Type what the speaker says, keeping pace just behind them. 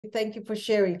Thank you for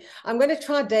sharing. I'm going to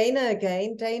try Dana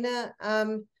again. Dana,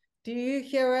 do you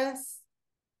hear us?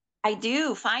 I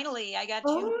do. Finally, I got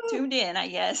you Oh, tuned in, I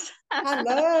guess.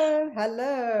 hello,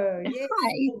 hello. Yes,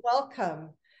 Hi. welcome.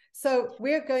 So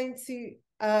we're going to,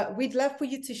 we'd love for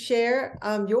you to share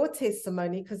your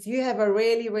testimony because you have a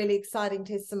really, really exciting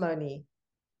testimony.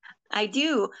 I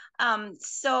do.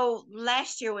 So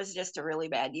last year was just a really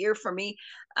bad year for me.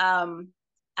 Um,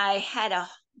 I had a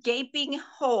gaping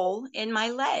hole in my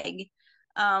leg,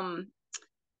 um,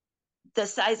 the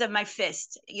size of my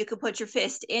fist. You could put your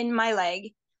fist in my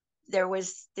leg. There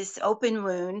was this open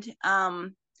wound,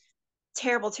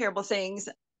 terrible, terrible things.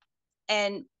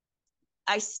 And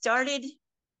I started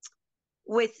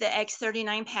with the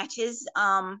X39 patches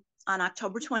on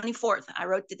October 24th. I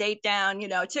wrote the date down,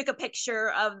 took a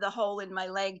picture of the hole in my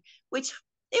leg, which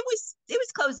it was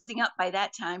closing up by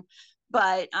that time,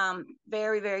 but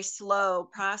very, very slow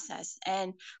process.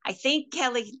 And I think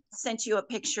Kelly sent you a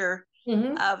picture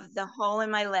of the hole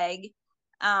in my leg.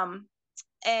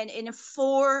 And in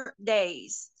 4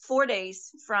 days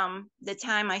from the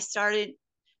time I started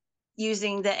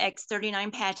using the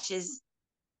X39 patches,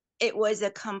 it was a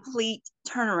complete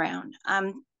turnaround.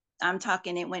 I'm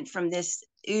talking, it went from this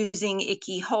oozing,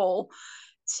 icky hole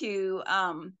to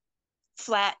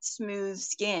flat, smooth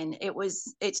skin.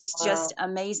 It's just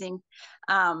amazing.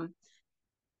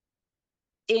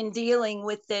 In dealing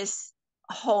with this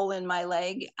hole in my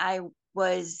leg, I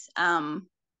was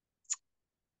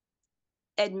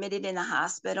admitted in the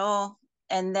hospital,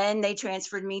 and then they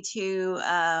transferred me to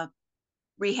a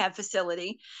rehab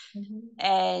facility.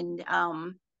 And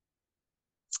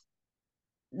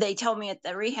they told me at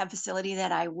the rehab facility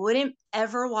that I wouldn't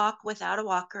ever walk without a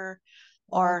walker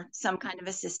or some kind of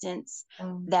assistance,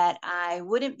 that I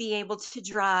wouldn't be able to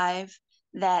drive,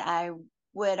 that I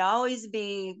would always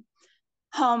be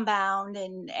homebound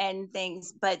and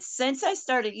things. But since I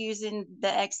started using the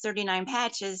X39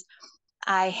 patches,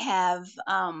 I have,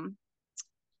 I'm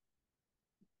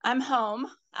home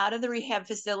out of the rehab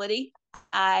facility.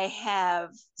 I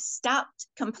have stopped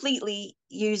completely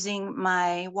using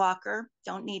my walker,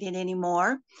 don't need it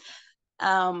anymore.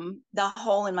 The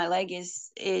hole in my leg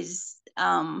is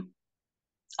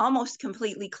almost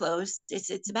completely closed.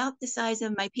 It's about the size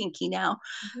of my pinky now,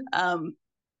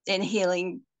 and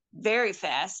healing very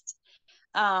fast.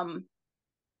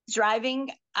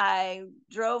 Driving, I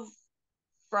drove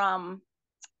from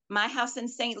my house in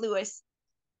St. Louis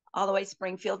all the way to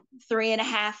Springfield,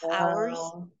 3.5 hours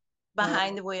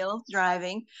behind the wheel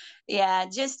driving. Yeah,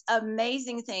 just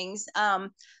amazing things. I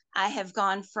have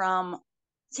gone from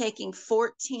taking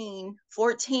 14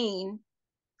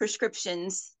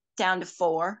 prescriptions down to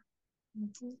 4.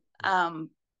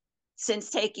 Since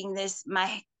taking this,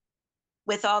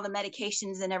 with all the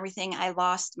medications and everything, I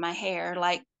lost my hair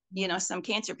like, some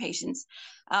cancer patients.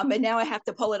 And now I have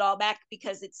to pull it all back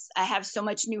because I have so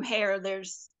much new hair.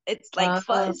 It's like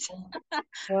fuzz.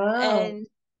 And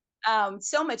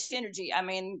so much energy. I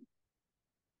mean,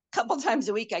 a couple times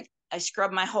a week, I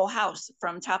scrub my whole house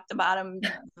from top to bottom,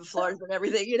 the floors and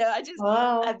everything. I've just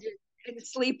been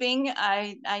sleeping.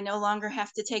 I no longer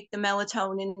have to take the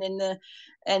melatonin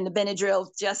and the Benadryl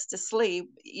just to sleep.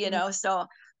 So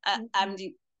I'm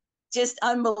just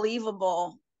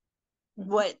unbelievable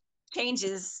what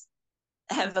changes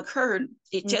have occurred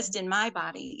just in my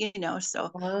body.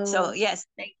 So yes,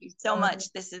 thank you so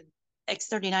much. This is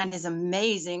X39 is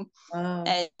amazing.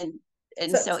 And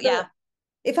so yeah.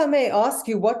 If I may ask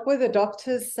you, what were the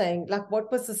doctors saying? Like,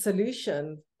 what was the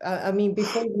solution? I mean,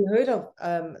 before you heard of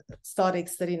Start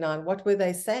X39, what were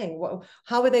they saying?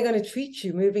 How were they going to treat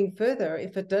you moving further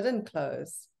if it didn't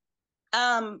close?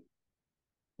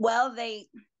 Well,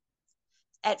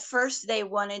 at first they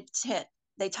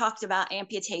talked about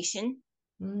amputation.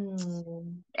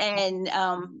 And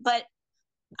but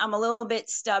I'm a little bit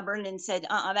stubborn and said,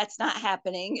 that's not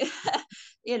happening.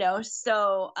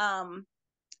 So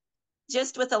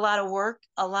just with a lot of work,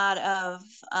 a lot of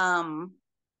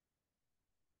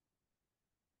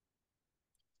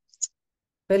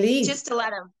belief, just a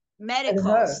lot of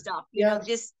medical stuff,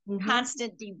 just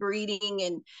constant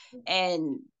debriding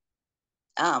and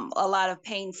a lot of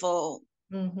painful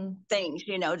things,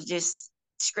 just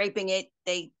scraping it.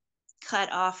 They cut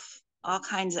off all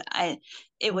kinds of,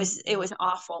 it was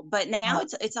awful, but now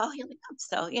it's all healing up.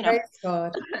 So, Praise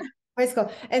God. Praise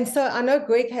God. And so I know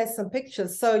Greg has some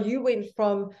pictures. So you went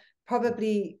from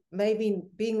probably maybe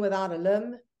being without a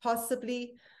limb,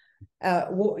 possibly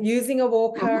using a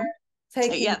walker,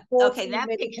 taking 14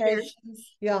 medications.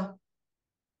 Yeah.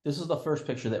 This is the first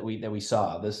picture that we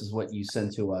saw. This is what you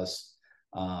sent to us,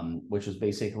 which was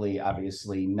basically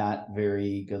obviously not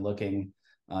very good looking.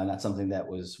 Not something that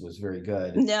was very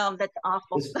good. No, that's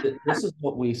awful. This is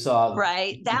what we saw.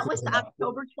 Right. That was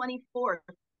October 24th.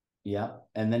 Yeah.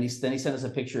 And then he sent us a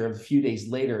picture of a few days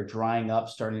later, drying up,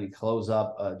 starting to close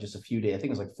up, just a few days. I think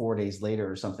it was like 4 days later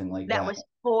or something like that. That was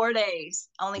 4 days,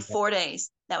 only 4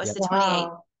 days. That was the 28th.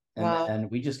 Wow. And Wow. then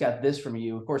we just got this from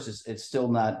you. Of course, it's still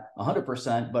not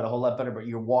 100%, but a whole lot better. But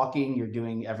you're walking, you're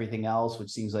doing everything else,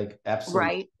 which seems like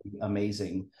absolutely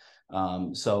amazing.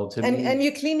 So to me, and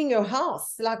you're cleaning your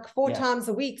house like 4 times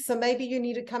a week. So maybe you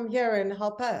need to come here and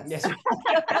help us. Yes.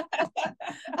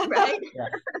 Right. Yeah.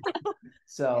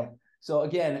 So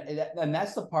again, and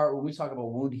that's the part when we talk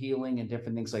about wound healing and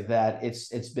different things like that.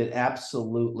 It's been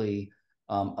absolutely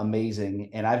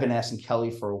amazing. And I've been asking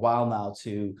Kelly for a while now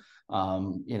to,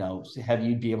 have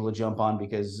you be able to jump on,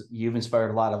 because you've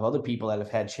inspired a lot of other people that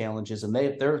have had challenges, and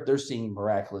they're seeing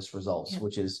miraculous results,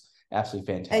 which is absolutely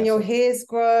fantastic. And your hair's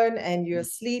grown, and you're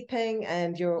sleeping,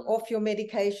 and you're off your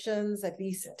medications, at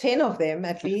least 10 of them,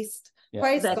 at least. Yeah.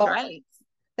 Praise That's God. right.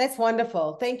 That's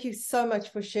wonderful. Thank you so much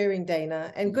for sharing,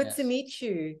 Dana, and good to meet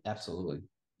you. Absolutely.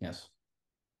 Yes.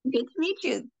 Good to meet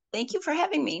you. Thank you for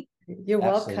having me. You're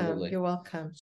welcome. You're welcome.